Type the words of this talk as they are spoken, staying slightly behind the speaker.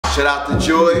Shout out to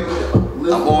Joy.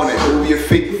 I'm on it. Move your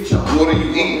feet. What do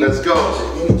you eat? Let's go.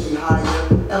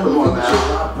 Come on now.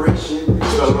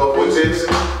 Start it off with this.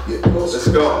 Let's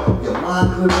go. Your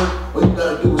mind clearer. All you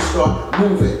gotta do is start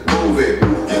moving. Move it.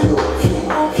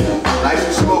 Nice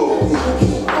and smooth.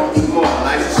 Come on,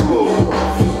 nice and smooth.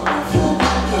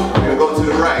 We're gonna go to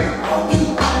the right.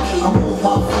 I move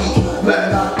my feet.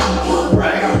 Left.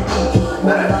 Right.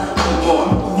 Left.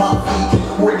 Come on.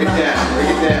 Break it down.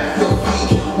 Break it down.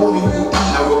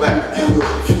 Now go back.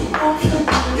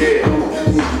 Yeah.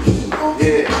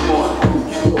 Yeah, come on.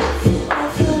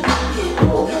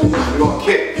 We're gonna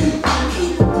kick.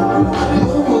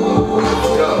 Let's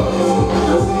go.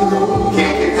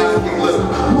 Can't kick high, kick little.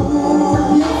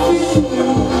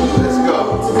 Let's go.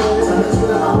 Let's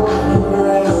go.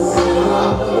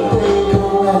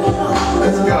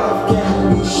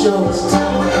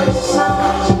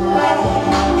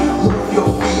 Move your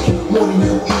feet more than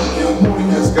you eat.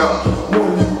 Let's go.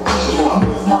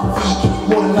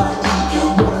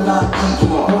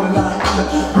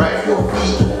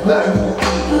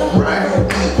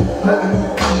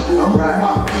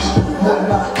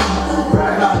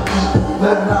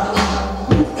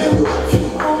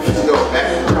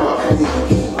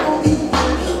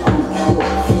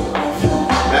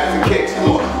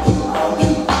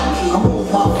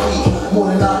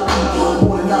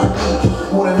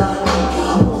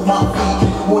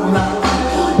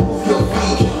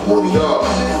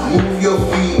 Move your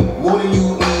feet more than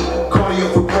you eat. Cardio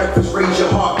for breakfast, raise your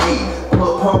heartbeat.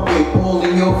 Blood pumping all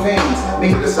in your veins.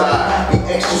 Make the side happy,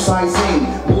 exercising.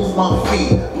 Move my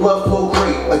feet, blood flow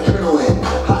great. Adrenaline,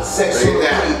 hot sex on the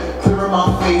plate. Clearing my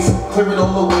face, clearing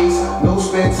all the waste. No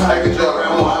spare time to jog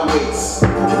around my waist.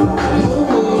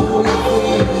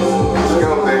 Let's go,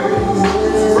 baby.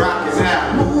 Rock it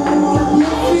down.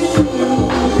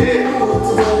 Yeah.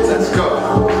 Let's go.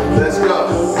 Let's go.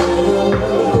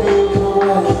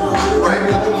 Right,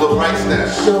 little right step.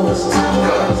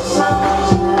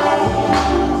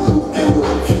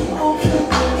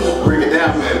 Bring it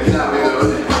down, baby.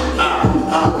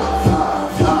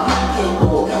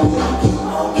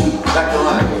 Back to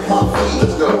line.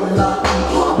 Let's go.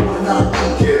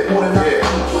 Yeah, yeah.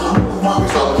 We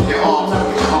start with your arms.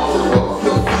 Get your arms to go.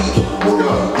 Let's go.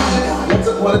 Once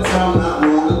upon a time, not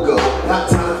long ago. Not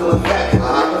time to feel a fact. Let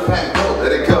the fact go.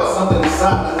 Let it go. Something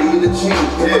inside, I needed to change.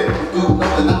 Yeah. Do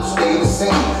nothing, I'll stay the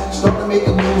same. Start to make a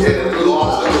move. Yeah, the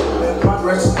laws.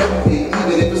 Progress is everything,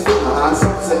 even if it's still behind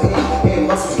something to end. And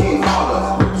muscles getting harder.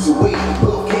 Lose your weight,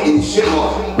 look, getting the shit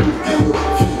off.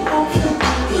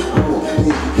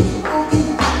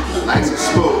 Nice and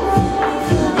smooth.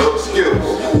 No excuse.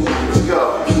 Let's go.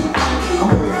 I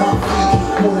move my feet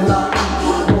more than I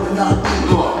eat. More than I eat.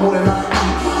 More than I eat.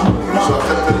 So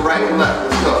step to the right and left.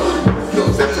 Let's go.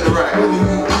 Step to the right.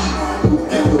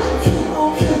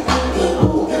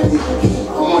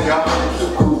 Come on, y'all.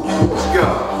 Let's go.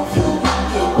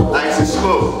 Nice and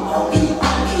smooth.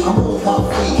 I move my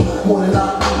feet more than I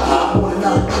eat. More than I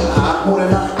eat. More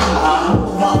than I eat. I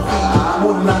move my feet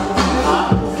more than I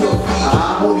eat. Move your feet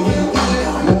more than you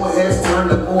eat. More heads turn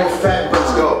to more fat.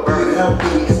 Let's go. Burn it.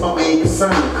 Healthy is my main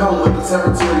concern. Come with the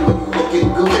territory when you looking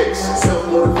good.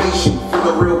 Self-motivation,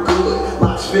 feeling real good.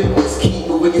 Watch fitness, keep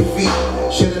moving your feet.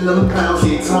 Shedding them pounds,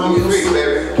 keep time your feet,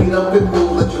 baby. Get up and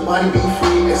move, let your body be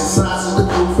free. Exercise is the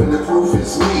proof, and the proof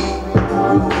is me.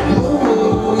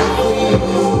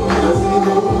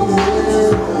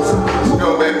 Let's go,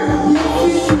 baby.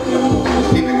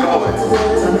 Keep it going.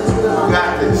 You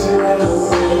got this.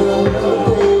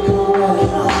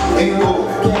 Keep moving.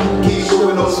 Keep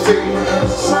moving those feet.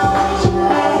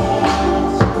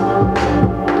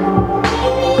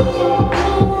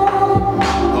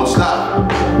 Don't stop.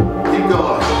 Keep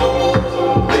going.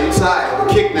 Lay your side.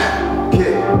 Kick now.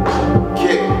 Kick.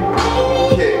 Kick.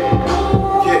 Kick.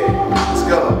 Kick. Let's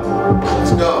go.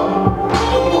 Let's go.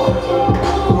 Come on.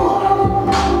 Come on.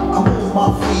 I move my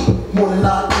feet more than I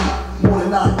eat. More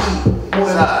than I eat. More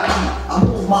than I eat. I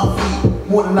move my feet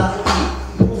more than I eat.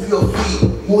 Move your feet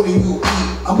more than you eat.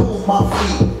 I move my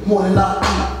feet more than I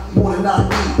eat. More than I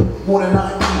eat. More than I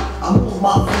eat. I move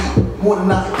my feet more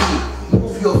than I eat.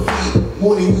 Move your feet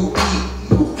more than you eat.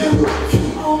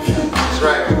 That's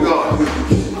right. Keep going.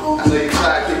 I know your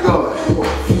side. Keep going.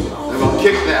 They're going to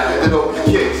kick now. And then open the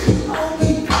kicks.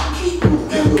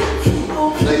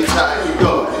 Lay your side. Keep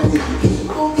going.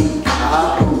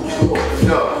 Let's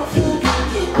go.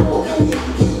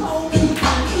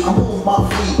 I move my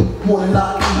feet more than I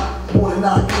eat. More than I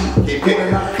eat. Keep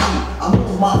kicking. I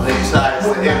move my Lay your side. It's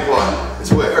the end part.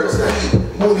 It's where it hurts at.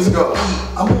 Let's go.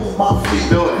 I move my feet Keep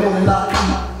doing it. more than I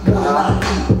eat. More than I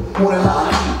eat. More than I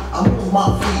eat. I move my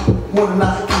feet more than I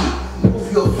eat.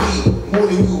 Move your feet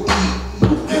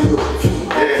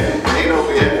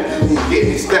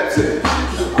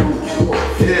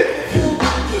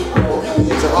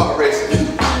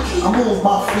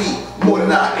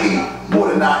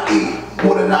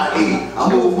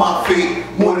my feet.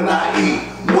 More than I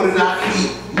eat, more than I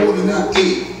eat, more than you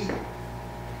eat.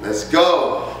 Let's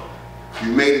go.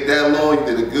 You made it that long, you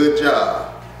did a good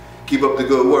job. Keep up the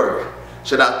good work.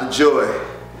 Shout out to Joy.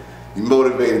 You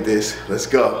motivated this. Let's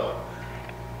go.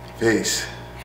 Peace.